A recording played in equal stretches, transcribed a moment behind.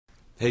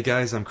Hey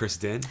guys, I'm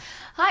Dinh.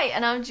 Hi,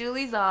 and I'm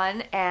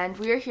JulieZhan, and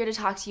we are here to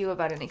talk to you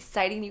about an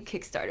exciting new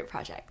Kickstarter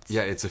project.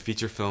 Yeah, it's a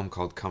feature film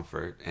called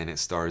Comfort, and it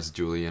stars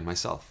Julie and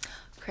myself.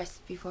 Chris,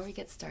 before we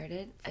get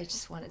started, I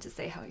just wanted to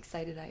say how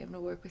excited I am to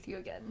work with you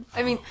again.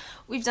 I mean,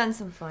 we've done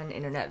some fun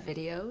internet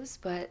videos,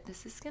 but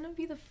this is going to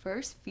be the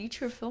first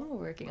feature film we're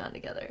working on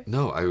together.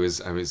 No, I was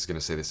gonna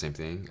say the same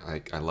thing.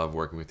 I love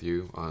working with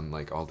you on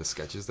like all the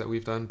sketches that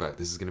we've done, but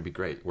this is gonna be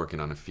great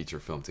working on a feature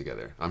film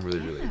together. I'm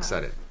really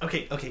excited.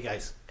 Okay,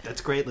 guys,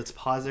 that's great. Let's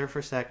pause there for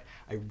a sec.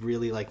 I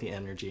really like the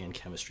energy and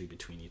chemistry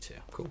between you two.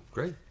 Cool,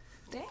 great.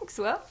 Thanks,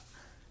 well.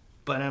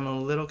 But I'm a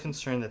little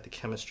concerned that the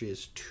chemistry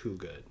is too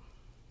good.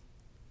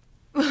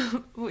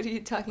 What are you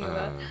talking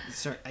about?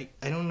 Sorry,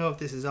 I don't know if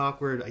this is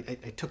awkward.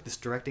 I took this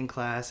directing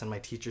class, and my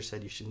teacher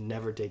said you should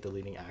never date the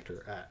leading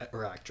actor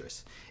or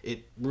actress.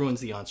 It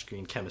ruins the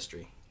on-screen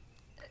chemistry.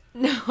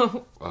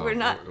 No, we're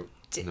not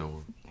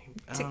No.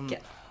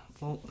 together.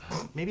 Well,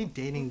 maybe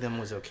dating them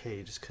was okay.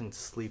 You just couldn't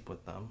sleep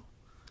with them.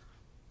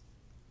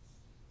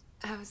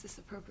 How is this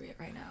appropriate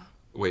right now?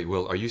 Wait,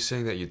 Will, are you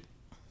saying that you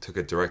took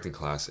a directing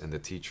class and the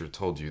teacher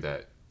told you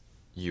that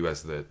you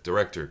as the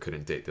director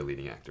couldn't date the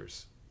leading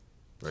actors?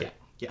 Right?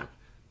 Yeah.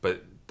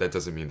 But that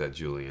doesn't mean that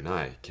Julie and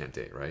I can't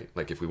date, right?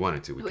 Like if we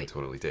wanted to, we can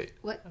totally date.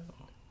 What?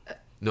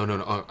 No.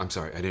 Oh, I'm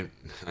sorry. I didn't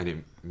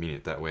mean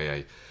it that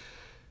way.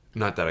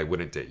 Not that I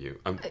wouldn't date you.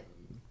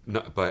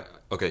 But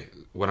okay.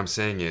 What I'm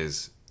saying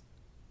is,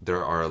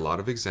 there are a lot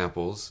of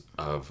examples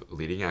of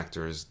leading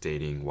actors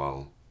dating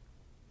while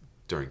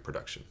during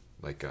production,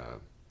 like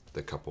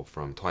the couple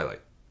from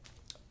Twilight.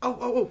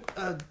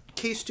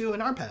 K-Stu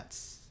and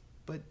Arpats.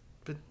 But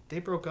they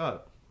broke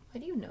up.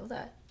 Why do you know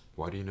that?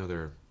 Why do you know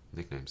their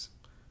nicknames?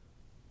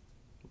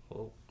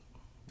 Well,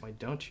 why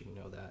don't you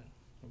know that?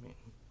 I mean,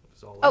 it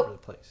was all Oh. over the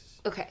place.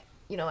 Okay,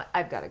 you know what?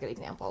 I've got a good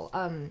example.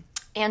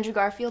 Andrew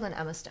Garfield and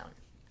Emma Stone.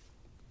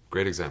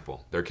 Great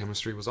example. Their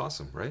chemistry was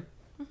awesome, right?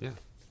 Yeah.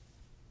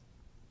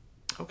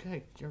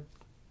 Okay, you're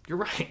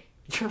right.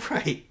 You're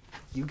right.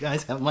 You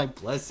guys have my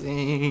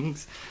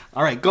blessings.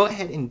 All right, go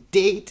ahead and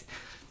date.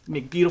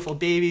 Make beautiful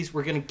babies.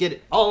 We're going to get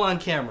it all on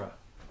camera.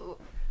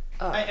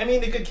 I mean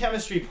the good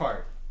chemistry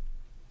part.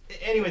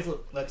 Anyways,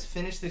 look, let's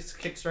finish this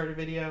Kickstarter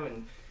video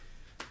and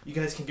you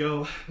guys can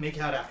go make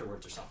out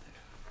afterwards or something.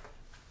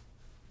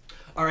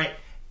 All right,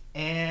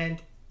 and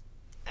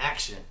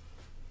action.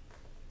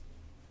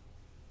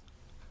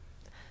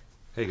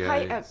 Hey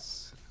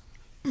guys.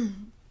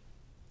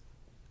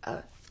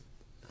 Hi,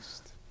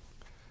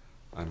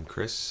 I'm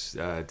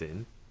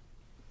Dinh.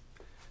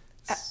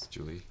 It's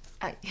Julie.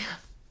 I'm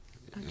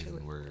And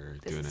Julie. we're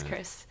This doing is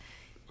Chris.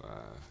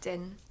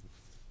 Dinh.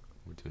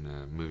 We're doing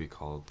a movie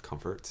called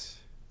Comfort.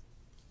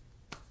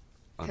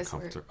 'Cause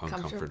we're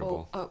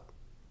Uncomfortable. Oh.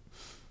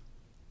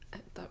 I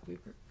thought we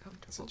were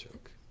comfortable. That's a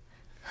joke.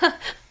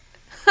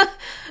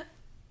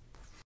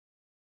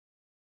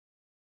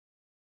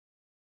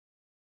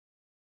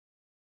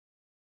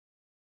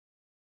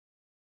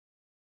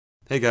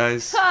 Hey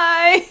guys.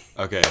 Hi!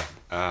 Okay. Just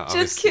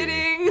obviously-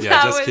 kidding. Yeah,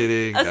 That just was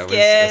kidding. a That was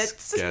a sketch.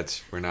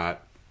 sketch. We're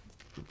not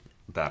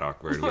that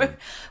awkward. We're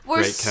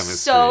great so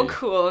chemistry.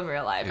 cool in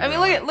real life. In I mean,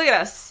 real look at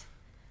us.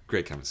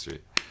 Great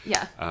chemistry.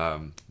 Yeah.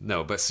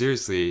 No, but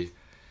seriously,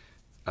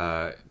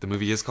 the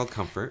movie is called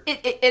Comfort.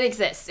 It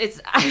exists.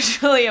 It's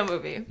actually a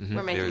movie. Mhm.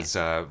 We're making It was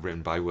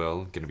written by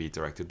Will, going to be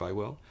directed by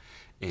Will,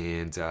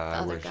 and the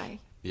other guy.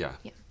 Yeah.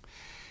 Yeah.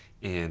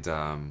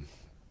 And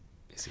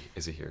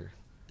is he here?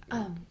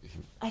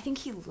 I think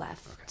he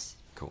left. Okay.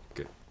 Cool.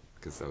 Good.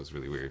 Because that was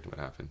really weird. What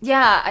happened?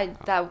 Yeah,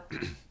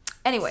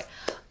 anyway,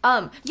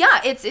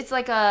 yeah, it's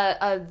like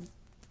a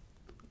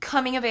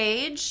coming of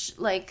age,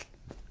 like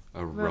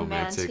A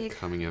romantic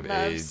coming of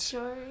love age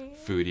story.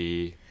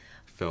 foodie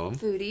film.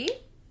 Foodie.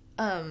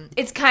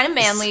 It's kind of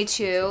manly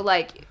too.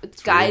 Like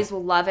guys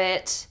will love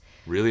it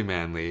Really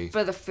manly.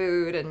 for the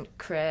food and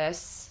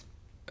Chris.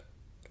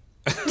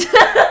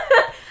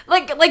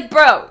 like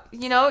bro,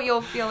 you know,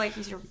 you'll feel like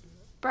he's your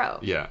bro.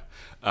 Yeah.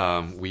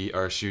 We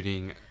are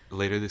shooting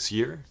later this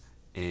year,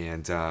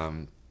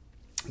 and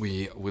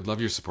we would love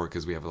your support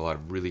because we have a lot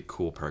of really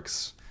cool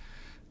perks.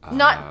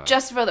 Not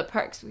just for the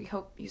perks. We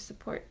hope you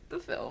support the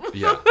film.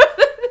 Yeah.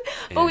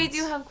 But we And-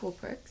 do have cool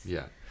perks.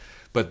 Yeah.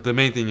 But the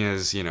main thing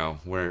is, you know,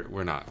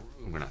 we're not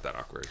that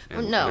awkward.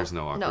 And No, there's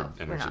no awkward no,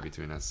 we're energy not.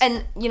 between us.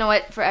 And you know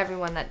what? For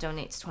everyone that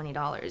donates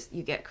 $20,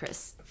 you get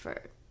Chris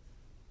for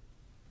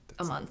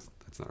a month.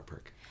 That's not a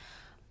perk.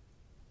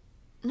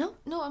 No,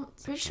 I'm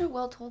pretty sure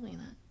Will told me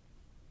that.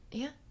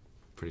 Yeah,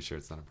 Pretty sure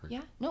it's not a perk.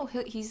 yeah. No,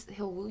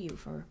 he'll woo you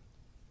for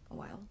a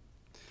while.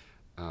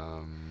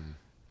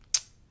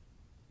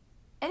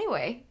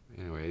 Anyway,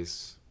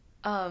 Anyways,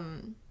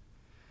 good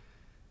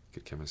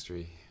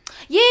chemistry.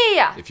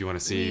 yeah. If you want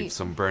to see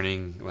some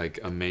burning, like,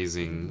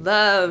 amazing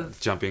Love.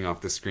 jumping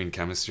off the screen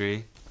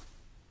chemistry,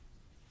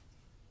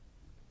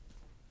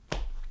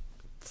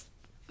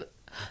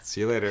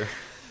 see you later.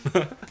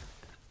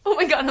 Oh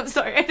my god, I'm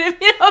sorry. I didn't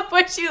mean to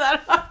push you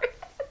that hard.